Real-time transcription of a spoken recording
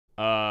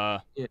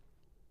Yeah.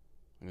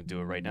 I'm gonna do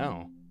it right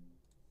now.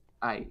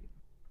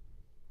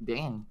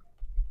 Dang.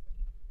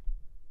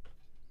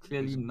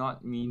 Clearly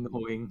not me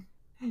knowing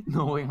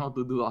knowing how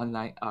to do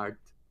online art.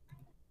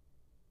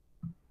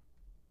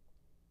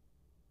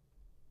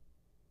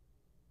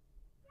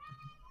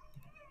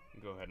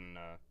 Go ahead and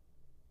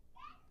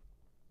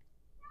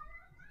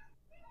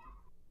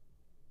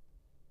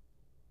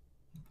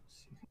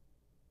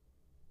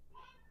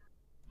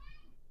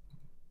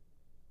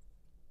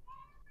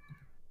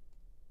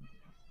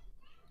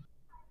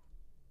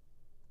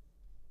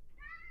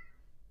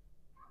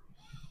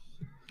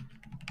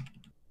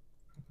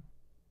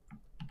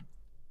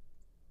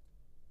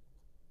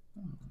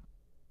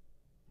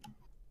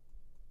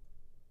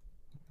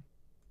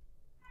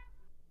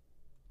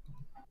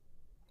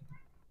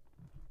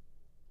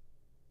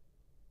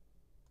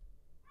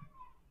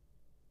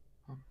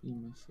Copy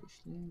message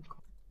link.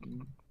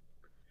 Copy.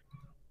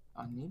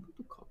 Unable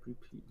to copy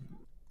preview.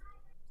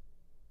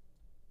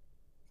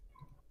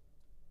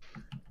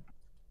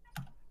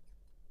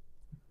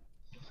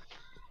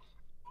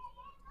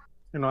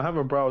 You know, I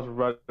haven't browsed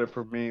Reddit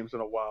for memes in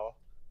a while.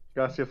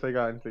 Gotta see if they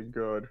got anything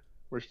good,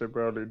 which they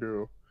barely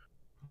do.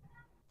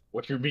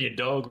 What you mean,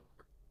 dog?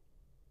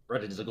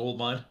 Reddit is a gold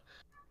mine.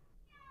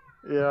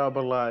 Yeah,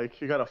 but like,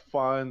 you gotta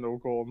find the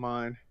gold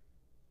mine.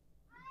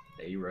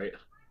 Yeah, you right.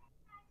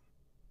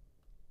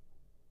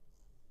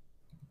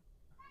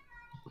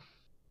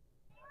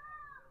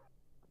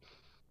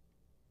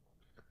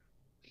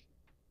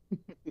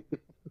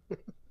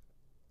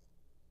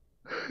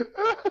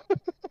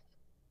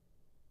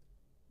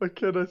 Why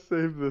can't I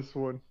save this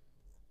one?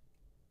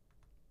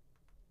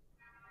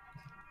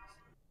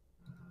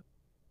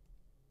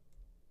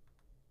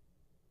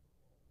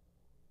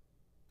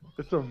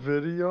 It's a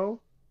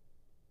video?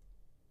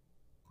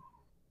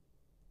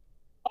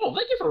 Oh,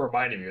 thank you for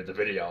reminding me of the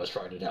video I was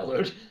trying to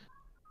download.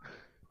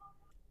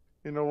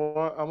 You know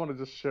what? I'm gonna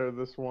just share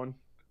this one.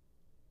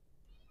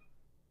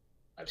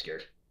 I'm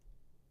scared.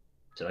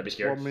 Should I be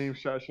scared? What meme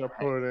should I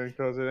put in?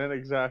 Because it ain't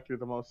exactly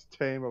the most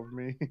tame of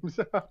memes.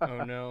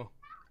 oh no.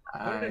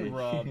 Put it in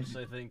Rob's,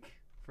 I think,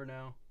 for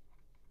now.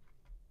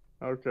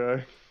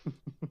 Okay.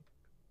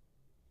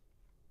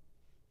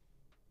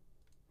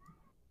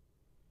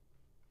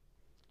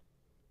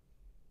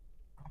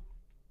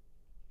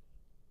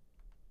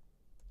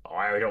 Oh,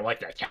 I don't like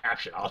that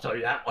caption, I'll tell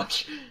you that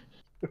much.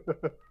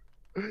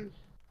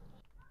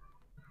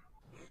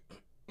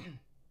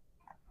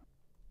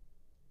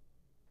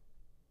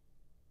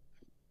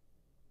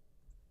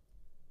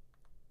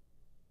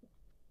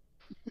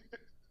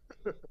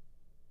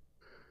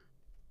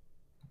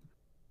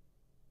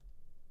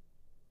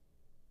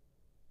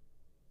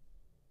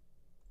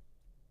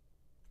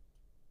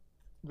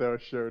 There, I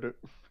shared it.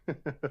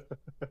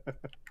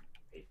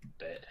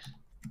 Bet.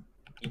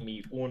 Give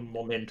me un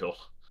momento.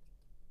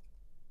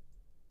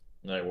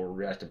 I will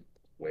react to...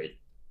 Wait,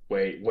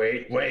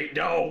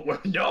 no!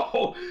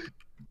 No!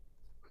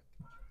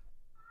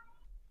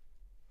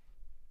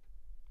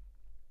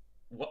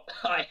 What?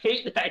 I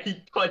hate that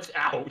he cuts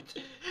out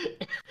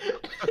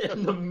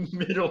in the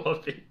middle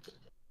of it.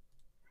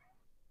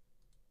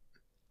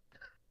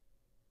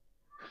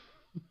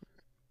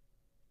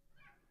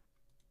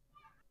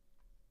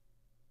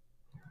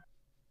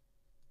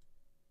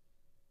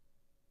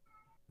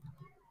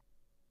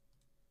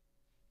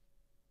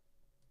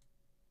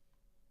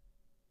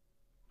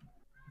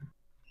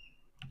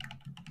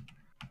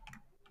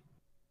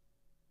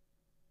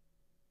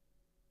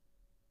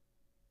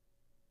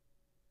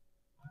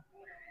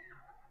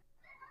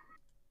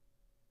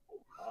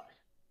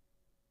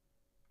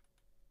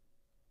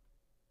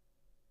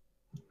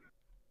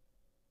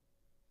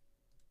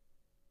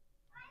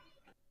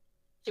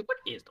 See, what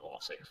is the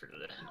offset for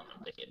that?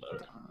 I'm thinking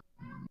about it.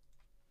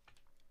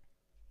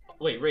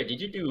 Wait, Ray, did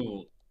you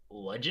do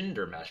Legend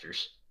or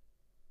Masters?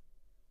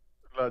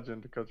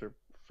 Legend, because you're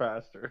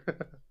faster.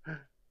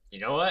 You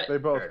know what? They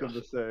both Fair do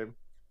enough. the same.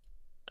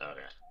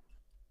 Okay.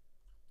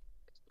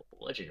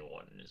 The Legend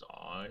one is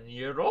on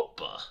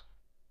Europa.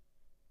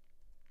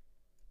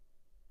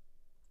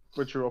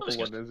 Which Europa Let's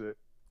go. one is it?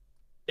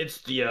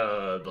 It's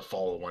the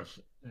fallen one.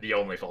 The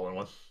only fallen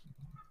one.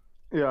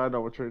 Yeah, I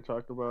know what you're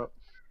talking about.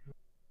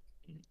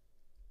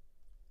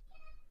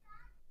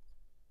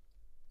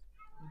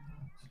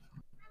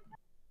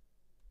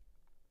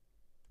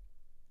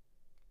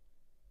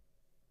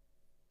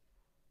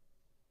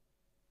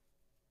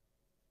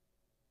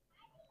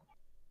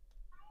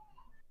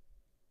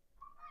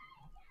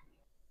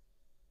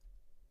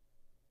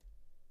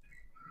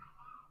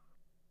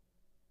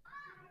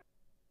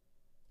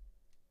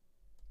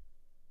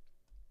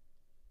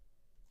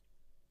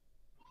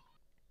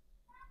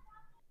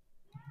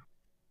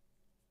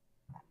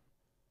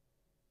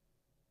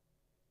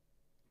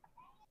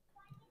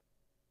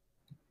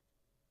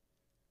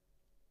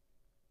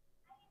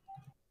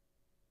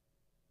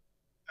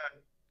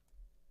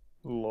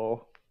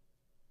 Lol.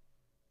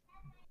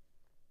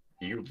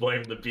 You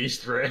blame the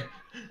beast, Ray.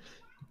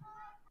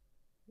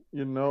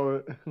 You know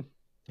it.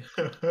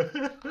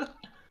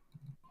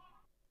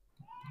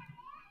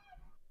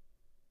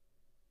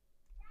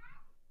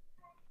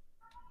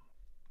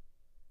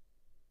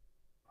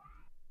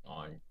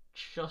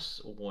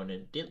 just one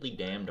diddly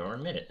damn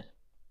darn minute.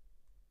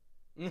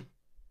 Mm.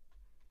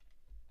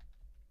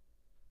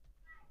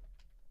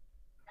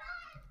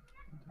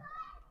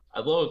 I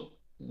love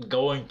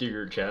going through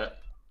your chat,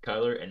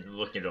 Kyler, and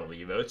looking at all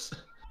the emotes.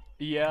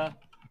 Yeah.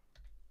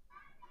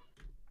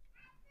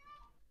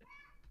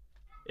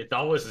 It's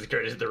almost as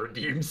good as the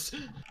redeems.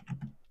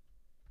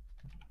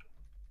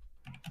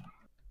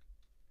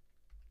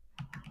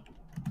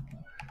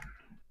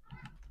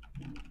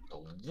 The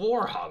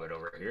War Hobbit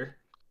over here.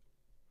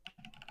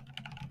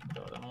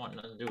 God, I don't want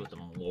nothing to do with the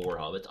War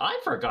Hobbits. I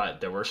forgot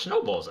there were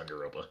snowballs under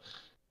Europa.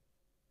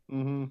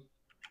 Mm-hmm.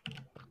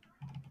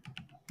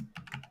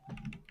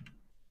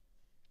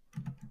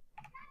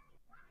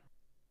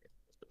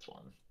 This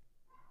one.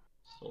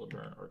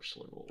 Silver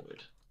Archler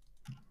Wood.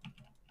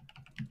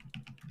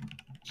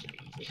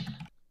 Easy.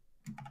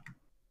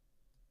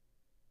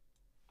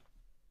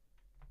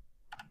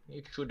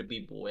 It should be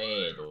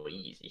bueno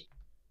easy.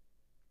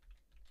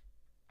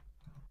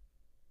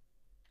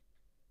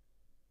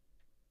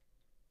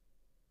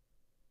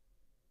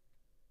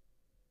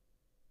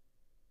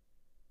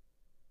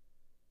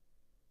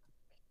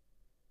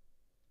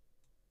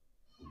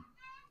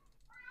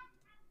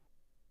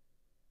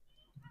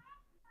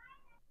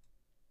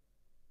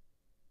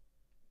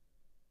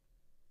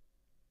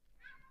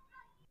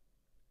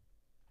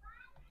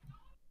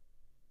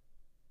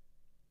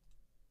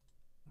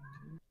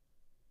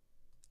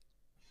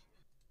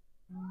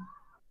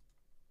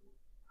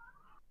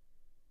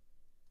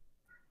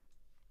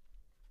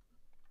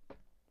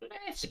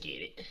 Let's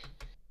get it.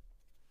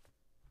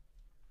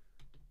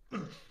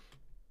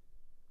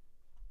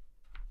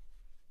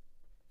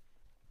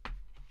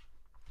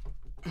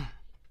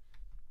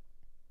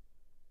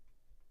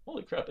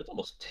 Holy crap, it's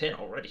almost 10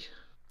 already.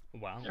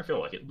 Wow. I never feel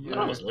like it. Yeah. But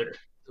almost later.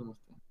 It's almost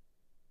done.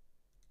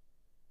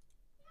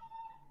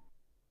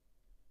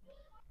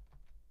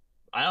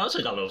 I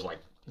honestly thought it was like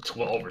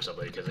 12 or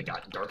something because it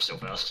got dark so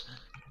fast.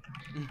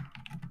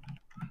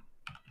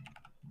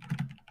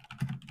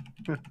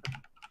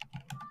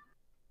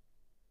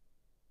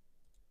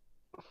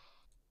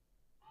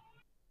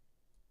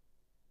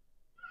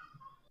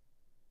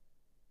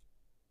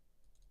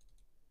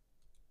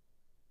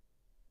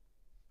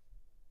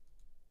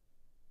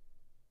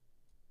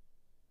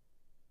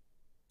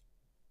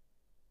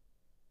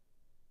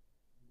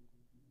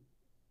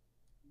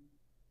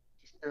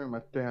 Just give me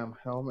my damn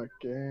helmet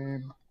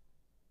game.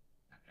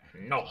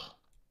 No,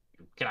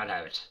 you cannot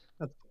have it.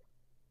 That's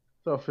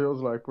what it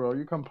feels like, bro.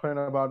 You complain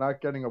about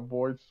not getting a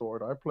void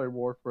sword. I play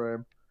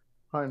Warframe.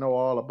 I know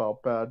all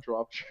about bad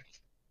drop shits.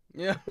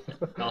 Yeah.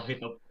 No,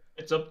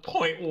 it's a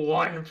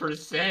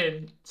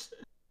 0.1%.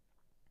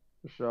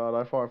 Shot.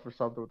 I fought for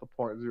something with a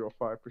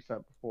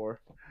 0.05% before.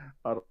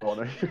 I don't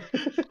want to.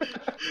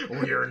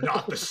 We are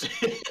not the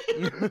same.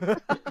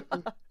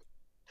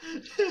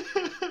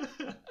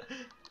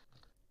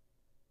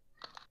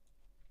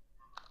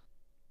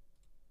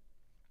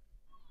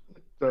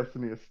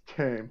 Destiny is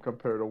tame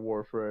compared to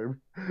Warframe,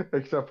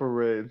 except for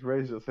raids.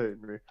 Raids just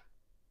hate me.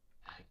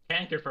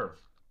 Can't confirm.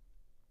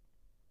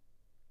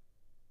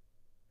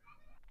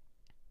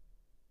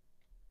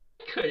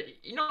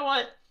 You know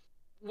what?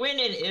 When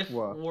and if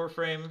What?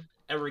 Warframe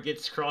ever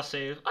gets cross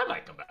save, I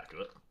might come back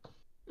to it.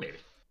 Maybe.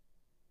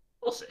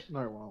 We'll see. No,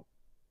 I won't.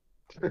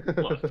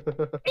 Look,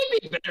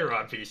 it'd be better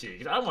on PC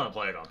because I want to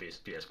play it on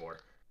PS4.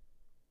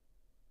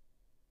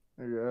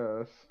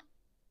 Yes.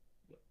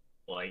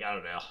 Like, I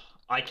don't know.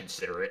 I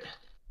consider it.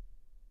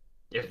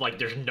 If like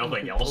there's You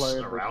nothing can else play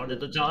it, but around you-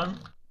 at the time,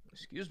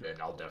 Excuse me. then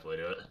I'll definitely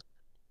do it.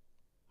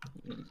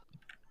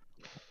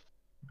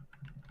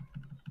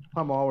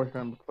 I'm always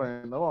gonna be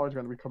playing. I'm always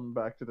gonna be coming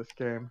back to this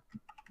game.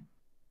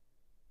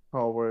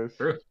 Always.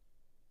 True.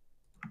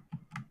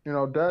 You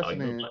know, you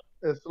Destiny. know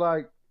It's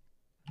like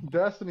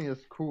Destiny is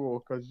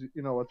cool because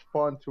you know it's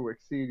fun to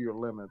exceed your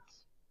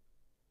limits.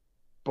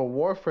 But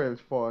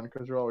Warframe's fun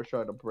because you're always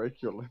trying to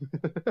break your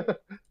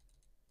limit.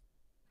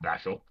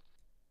 Factual.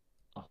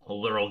 A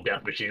literal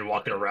death machine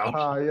walking around.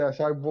 Yes,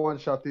 I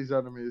one-shot these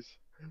enemies.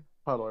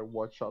 How do I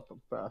one-shot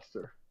them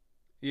faster?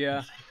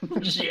 Yeah.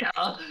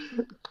 Yeah.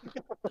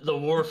 The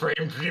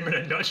Warframe dream in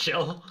a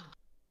nutshell.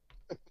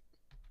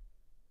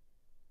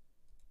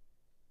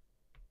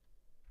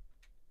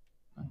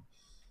 Nice.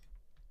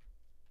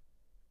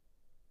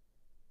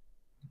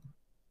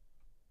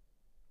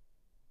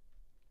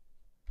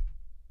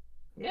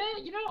 Yeah,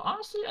 you know,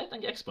 honestly, I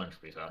think X-Punch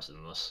would be faster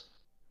than this.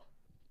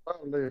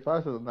 Probably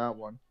faster than that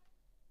one.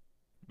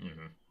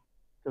 Mm-hmm.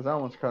 Because that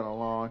one's kind of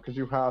long. Because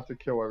you have to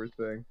kill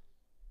everything.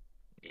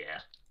 Yeah.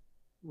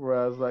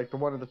 Whereas like the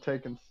one in the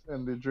Taken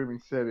in the Dreaming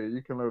City,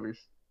 you can literally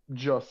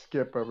just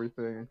skip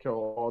everything and kill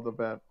all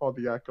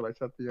the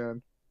acolytes at the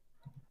end.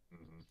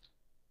 Mm-hmm.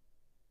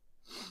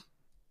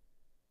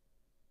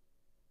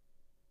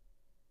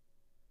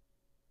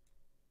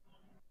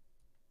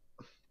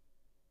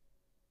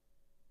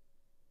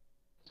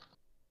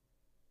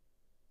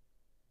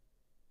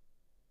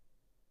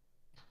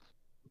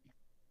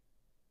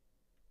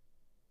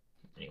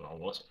 Anyone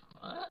was?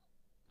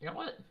 You know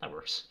what? That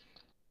works.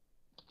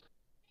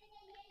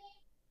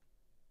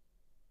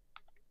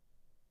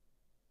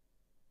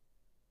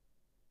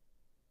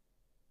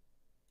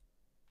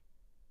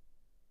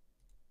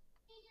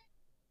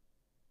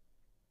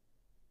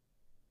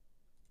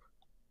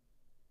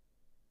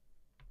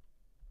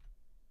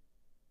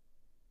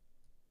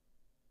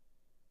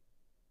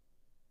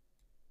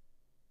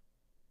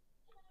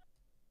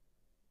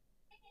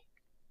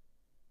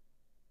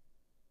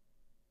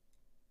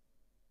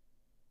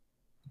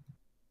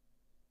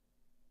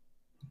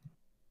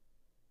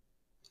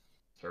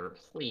 Sir,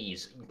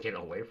 please get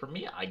away from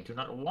me. I do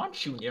not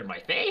want you near my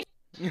face.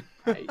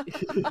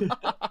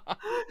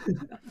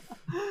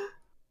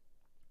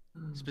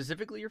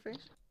 Specifically your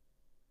face?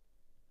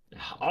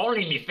 All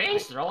in my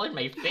face. They're all in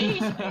my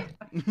face, man.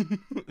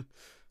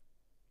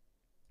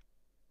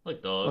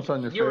 Look, dog. What's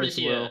on your You ever face,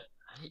 see Will?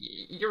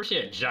 you ever see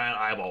a giant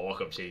eyeball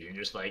walk up to you and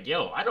just like,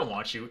 yo, I don't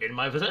want you in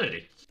my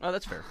vicinity. Oh,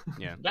 that's fair.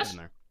 Yeah, That's- isn't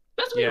there?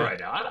 That's me Yeah. right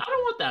now. I don't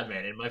want that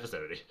man in my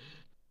vicinity.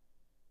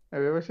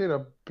 Have you ever seen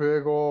a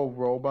big old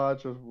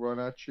robot just run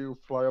at you,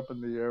 fly up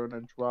in the air, and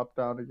then drop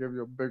down to give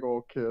you a big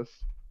old kiss?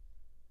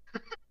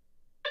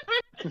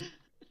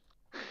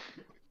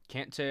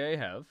 Can't say I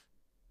have.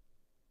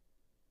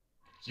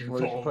 You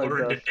Well, you should won't play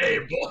learn today,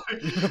 boy.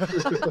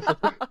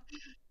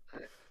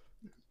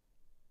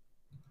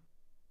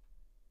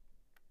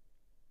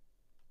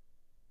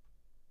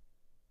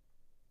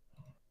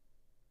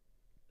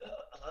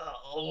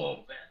 Oh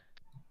man.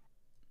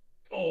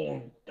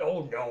 Oh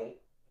no.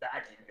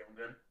 That didn't feel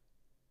good.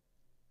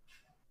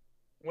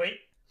 Wait,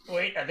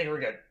 I think we're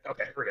good.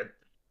 Okay, we're good.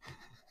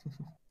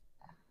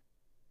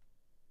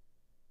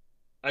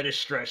 I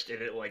just stretched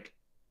and it like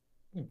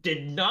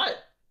did not.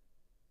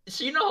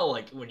 So you know how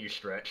like when you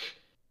stretch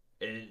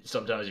and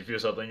sometimes you feel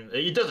something,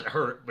 it doesn't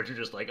hurt, but you're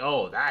just like,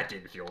 oh, that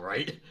didn't feel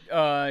right.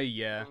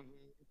 Yeah.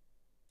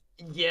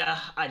 Yeah,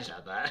 I just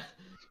had that.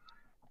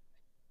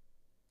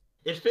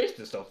 It fixed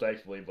itself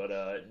thankfully, but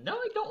now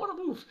I don't want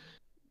to move.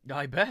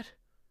 I bet.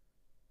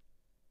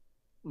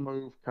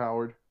 Move,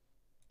 coward.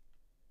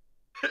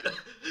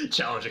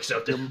 Challenge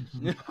accepted.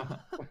 Your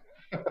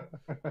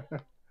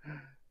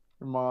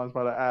mom's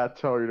about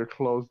to tell you to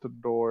close the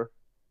door.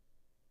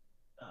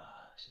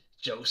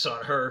 Joke's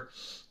on her.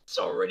 It's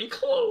already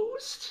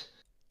closed.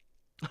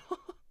 Alright,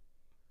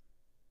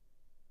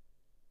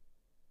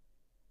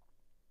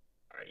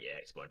 yeah,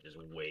 X-Punch is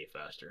way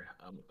faster.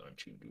 I'm going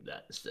to do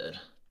that instead.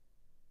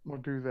 We'll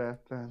do that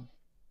then.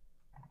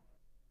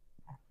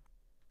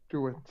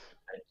 Do it.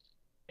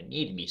 I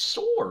need me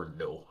sword,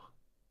 though.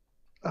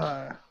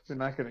 You're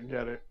not gonna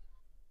get it.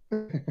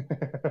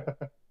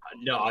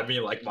 No, I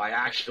mean like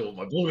my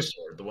blue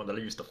sword, the one that I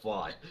used to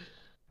fly.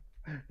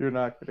 You're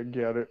not gonna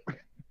get it.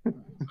 I'm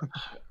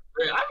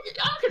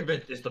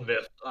convinced it's the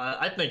myth.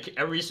 I think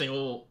every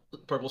single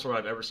purple sword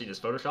I've ever seen is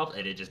photoshopped,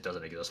 and it just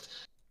doesn't exist.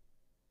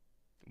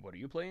 What are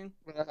you playing?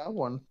 I have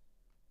one.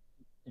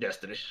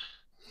 Destiny.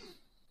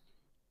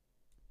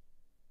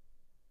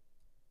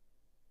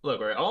 Look,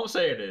 right, all I'm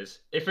saying is,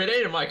 if it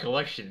ain't in my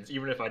collections,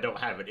 even if I don't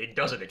have it, it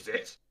doesn't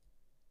exist.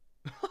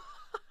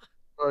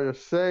 Well, you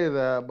say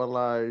that, but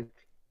like,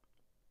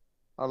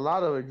 a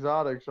lot of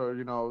exotics are,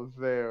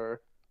 there.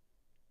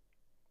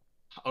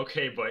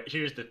 Okay, but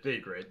here's the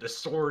thing, right? The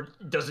sword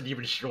doesn't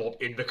even show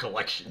up in the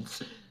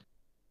collections.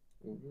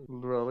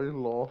 Really,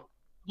 lol.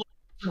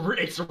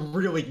 It's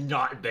really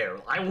not there.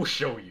 I will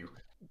show you.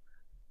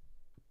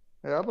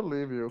 Yeah, I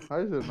believe you.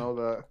 I didn't know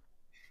that.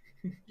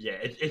 Yeah,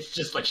 it's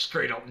just like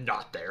straight up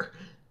not there.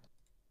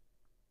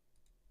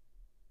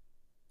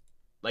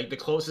 Like the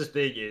closest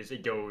thing is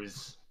it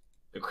goes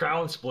the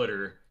Crown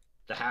Splitter,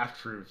 the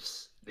Half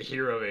Truths, the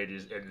Hero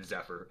Ages, and the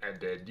Zephyr, and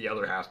then the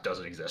other half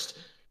doesn't exist.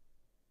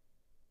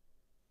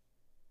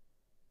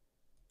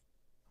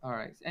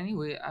 Alright,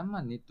 anyway, I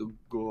might need to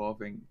go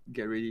off and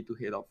get ready to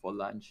head out for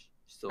lunch.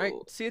 So, All right,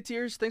 see you,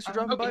 Tears. Thanks for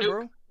dropping Okay, by,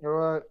 Nuke. bro.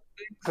 Alright,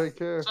 take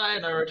care.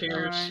 Sayonara, Tears.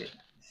 alright,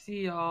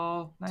 see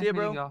y'all. Nice See ya,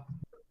 meeting bro. y'all.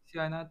 See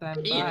you another time.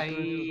 Yeah. Nice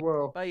meeting you Bye. as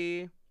well.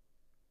 Bye.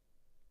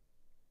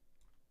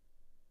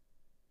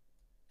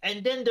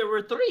 And then there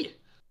were 3.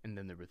 And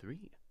then there were 3.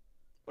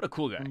 What a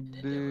cool guy.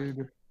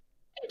 Indeed.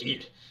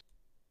 Indeed.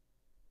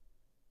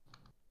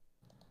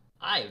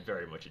 I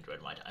very much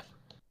enjoyed my time.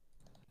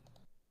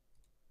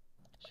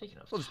 Speaking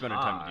of Love spending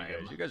time with you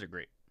guys. You guys are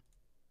great.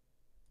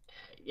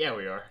 Yeah,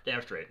 we are.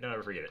 Damn straight. Don't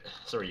ever forget it.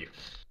 So are you.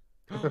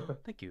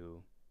 Thank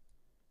you.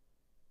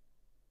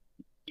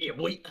 Yeah,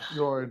 wait.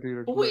 You are indeed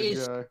a Who great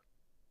is- guy.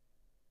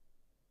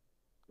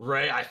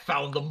 Ray, I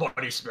found the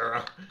money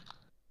sparrow.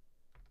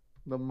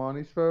 The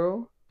money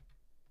sparrow?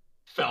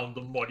 Found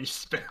the money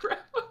sparrow.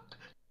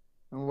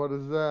 And what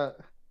is that?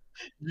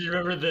 You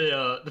remember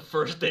the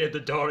first day of the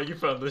dawn? You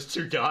found those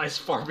 2 guys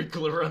farming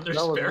glitter on their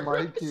That was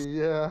sparrows. Mikey,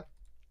 yeah.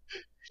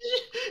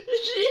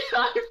 Yeah,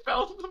 I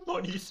found the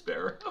money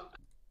sparrow.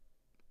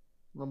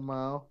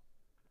 Lamau.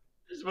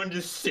 This one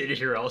just sitting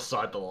here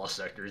outside the lost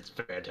sector. It's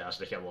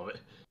fantastic. I love it.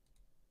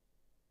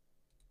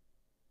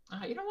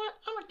 You know what?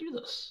 I'm gonna do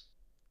this.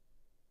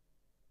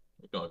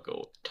 We're gonna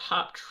go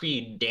top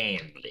tree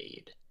Dan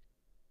blade.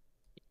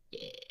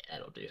 Yeah,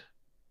 that'll do.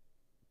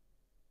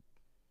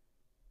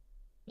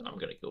 And I'm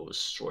gonna go with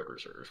sword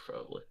reserve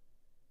probably.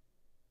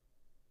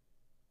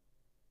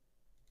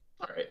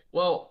 Alright,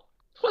 well,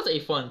 it was a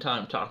fun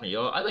time talking to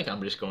y'all. I think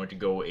I'm just going to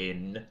go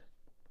in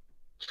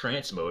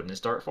trance mode and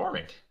start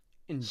farming.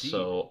 Indeed.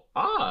 So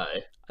I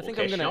think will I'm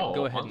catch gonna y'all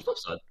go on ahead the and flip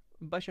side.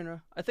 bye,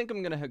 Shinra. I think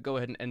I'm gonna go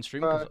ahead and end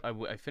stream because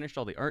I finished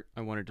all the art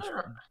I wanted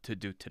to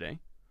do today.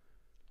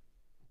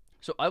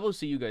 So I will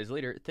see you guys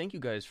later. Thank you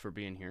guys for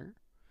being here.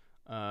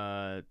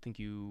 Thank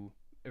you,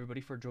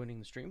 everybody for joining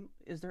the stream.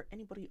 Is there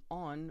anybody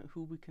on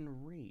who we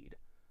can raid?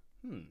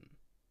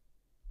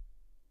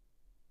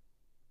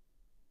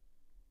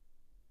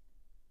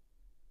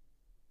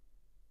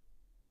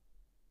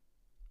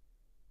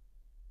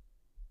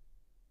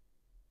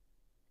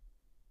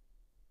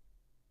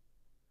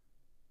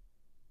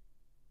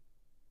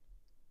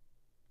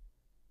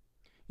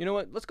 You know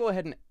what? Let's go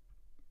ahead and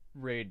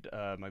raid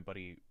my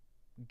buddy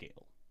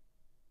Gale.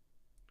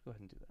 Go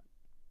ahead and do that.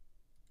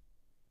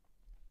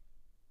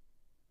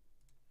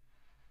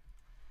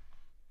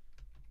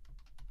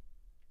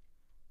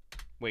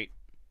 Wait,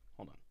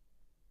 hold on.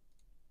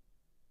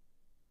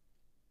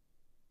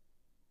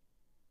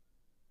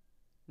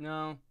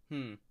 No,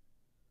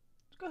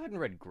 Let's go ahead and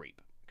raid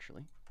Grape,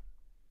 actually.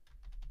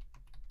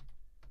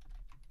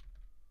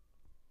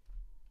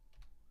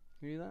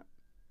 Can you do that?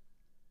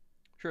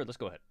 Sure, let's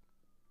go ahead.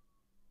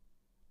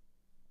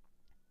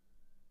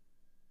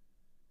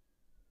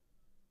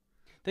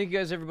 Thank you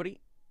guys, everybody.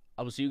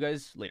 I will see you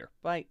guys later.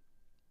 Bye.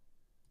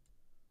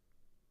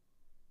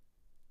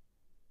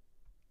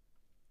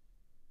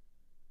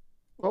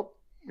 Oh,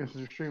 guess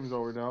your stream's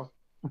over now.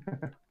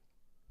 Alright,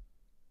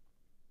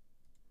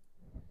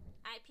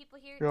 people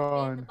here to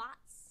Gone. ban the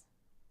bots.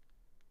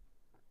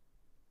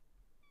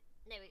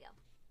 There we go.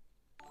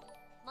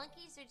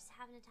 Monkeys are just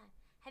having a time.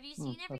 Have you seen every